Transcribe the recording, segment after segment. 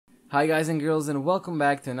Hi guys and girls, and welcome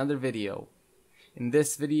back to another video. In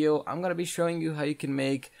this video I'm gonna be showing you how you can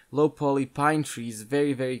make low poly pine trees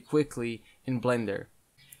very quickly in Blender.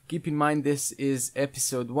 Keep in mind this is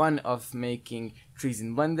episode 1 of making trees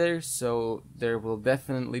in Blender, so there will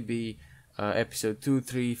definitely be episode 2,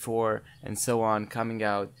 3, 4 and so on coming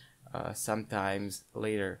out sometimes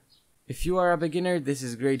later. If you are a beginner, this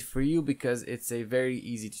is great for you because it's a very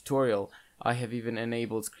easy tutorial. I have even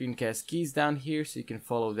enabled screencast keys down here so you can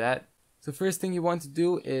follow that. So first thing you want to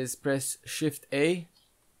do is press Shift A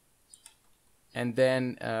and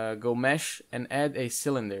then go mesh and add a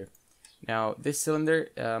cylinder. Now this cylinder,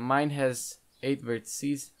 mine has 8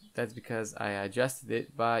 vertices. That's because I adjusted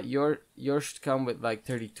it, but yours should come with like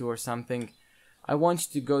 32 or something. I want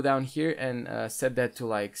you to go down here and set that to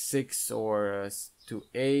like 6 or to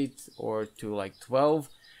 8 or to like 12.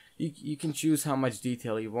 You can choose how much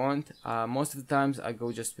detail you want. Most of the times I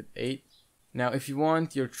go just with 8. Now if you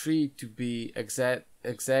want your tree to be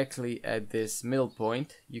exactly at this middle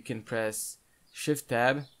point, you can press Shift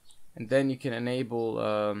Tab and then you can enable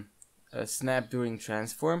a snap during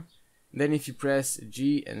transform. And then if you press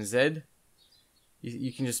G and Z,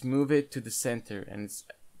 you can just move it to the center and it's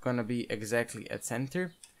gonna be exactly at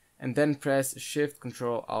center. And then press Shift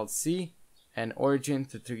Control Alt C and Origin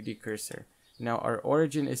to 3D Cursor. Now our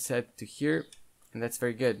origin is set to here, and that's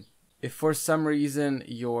very good. If for some reason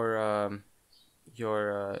your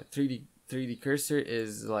 3D cursor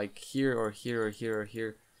is like here or here or here or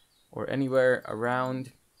here or anywhere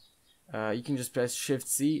around, you can just press Shift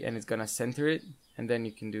C and it's gonna center it, and then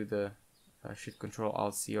you can do the Shift Control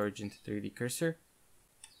Alt C Origin to 3D Cursor.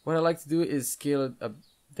 What I like to do is scale it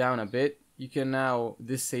down a bit. You can now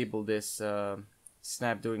disable this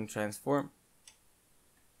snap during transform.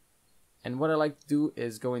 And what I like to do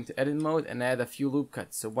is go into edit mode and add a few loop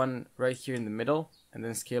cuts. So one right here in the middle and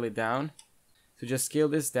then scale it down. So just scale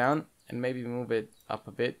this down and maybe move it up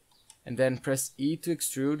a bit. And then press E to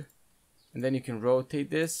extrude. And then you can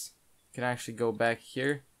rotate this. You can actually go back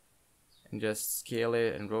here and just scale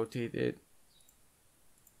it and rotate it.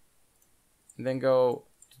 And then go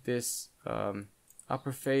to this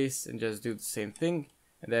upper face and just do the same thing.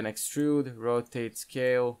 And then extrude, rotate,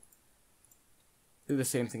 scale. Do the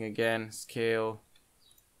same thing again, scale,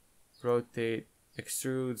 rotate,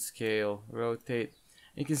 extrude, scale, rotate.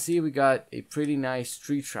 You can see we got a pretty nice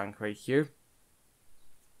tree trunk right here.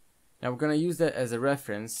 Now we're gonna use that as a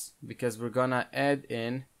reference because we're gonna add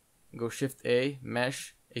in, go Shift A,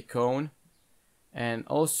 mesh, a cone. And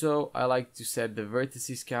also I like to set the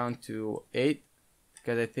vertices count to 8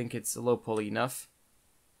 because I think it's low poly enough.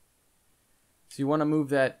 So you wanna move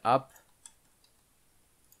that up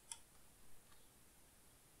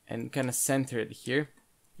and kind of center it here.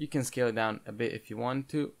 You can scale it down a bit if you want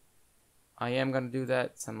to. I am gonna do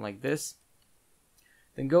that, something like this.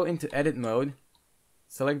 Then go into edit mode,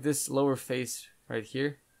 select this lower face right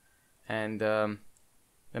here, and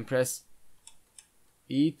then press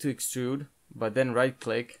E to extrude, but then right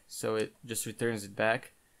click so it just returns it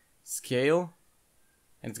back. Scale,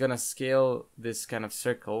 and it's gonna scale this kind of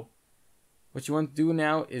circle. What you want to do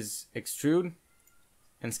now is extrude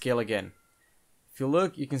and scale again. If you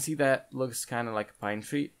look, you can see that looks kind of like a pine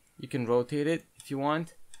tree. You can rotate it if you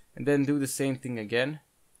want, and then do the same thing again.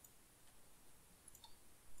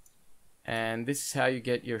 And this is how you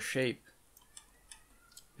get your shape.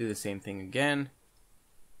 Do the same thing again.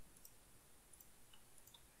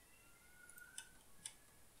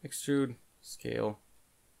 Extrude, scale,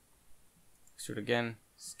 extrude again,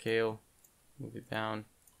 scale, move it down,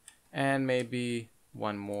 and maybe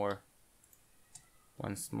one more.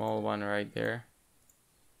 One small one right there.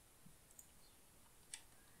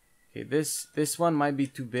 Okay, this one might be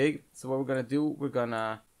too big, so what we're gonna do, we're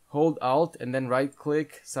gonna hold Alt and then right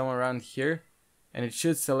click somewhere around here, and it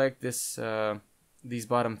should select this these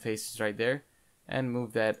bottom faces right there, and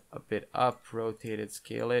move that a bit up, rotate it,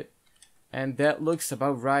 scale it, and that looks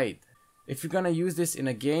about right. If you're gonna use this in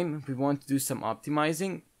a game, we want to do some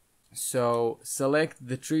optimizing, so select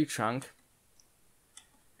the tree trunk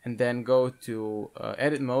and then go to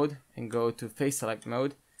edit mode and go to face select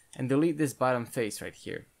mode and delete this bottom face right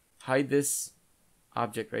here. Hide this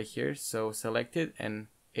object right here, so select it and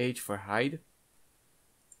H for hide.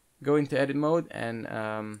 Go into edit mode and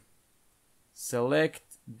select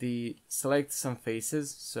some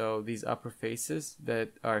faces, so these upper faces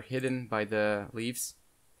that are hidden by the leaves,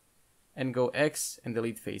 and go X and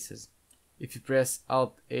delete faces. If you press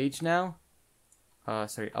Alt H now,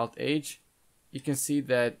 Alt H, you can see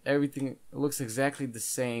that everything looks exactly the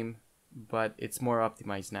same, but it's more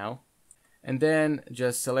optimized now. And then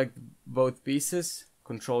just select both pieces,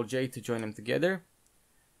 Ctrl J to join them together,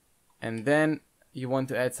 and then you want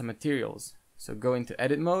to add some materials. So go into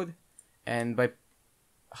edit mode, and by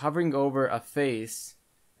hovering over a face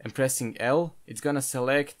and pressing L, it's gonna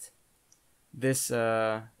select this,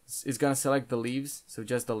 it's gonna select the leaves, so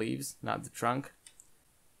just the leaves, not the trunk.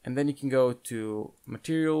 And then you can go to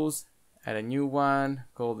materials, add a new one,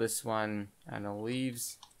 call this one, I don't know,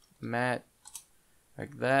 leaves, matte,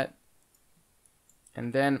 like that.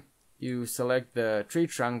 And then you select the tree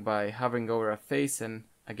trunk by hovering over a face and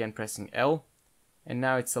again pressing L. And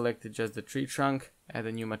now it's selected just the tree trunk. Add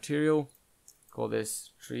a new material, call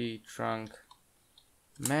this tree trunk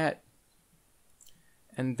matte.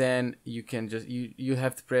 And then you can just, you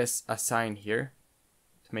have to press assign here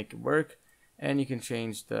to make it work. And you can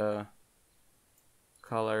change the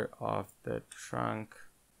color of the trunk,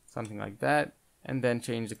 something like that. And then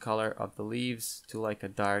change the color of the leaves to like a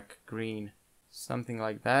dark green, something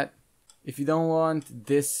like that. If you don't want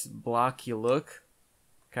this blocky look,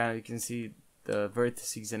 kind of you can see the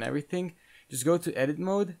vertices and everything, just go to edit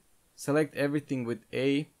mode, select everything with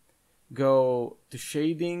A, go to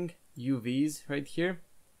shading, UVs right here,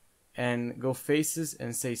 and go faces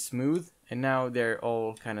and say smooth, and now they're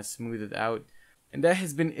all kind of smoothed out. And that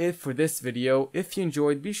has been it for this video. If you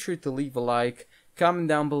enjoyed, be sure to leave a like, comment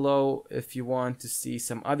down below if you want to see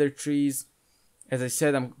some other trees. As I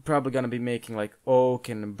said, I'm probably gonna be making like oak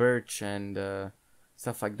and birch and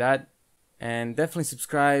stuff like that. And definitely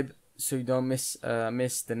subscribe so you don't miss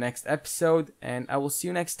the next episode. And I will see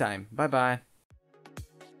you next time. Bye bye.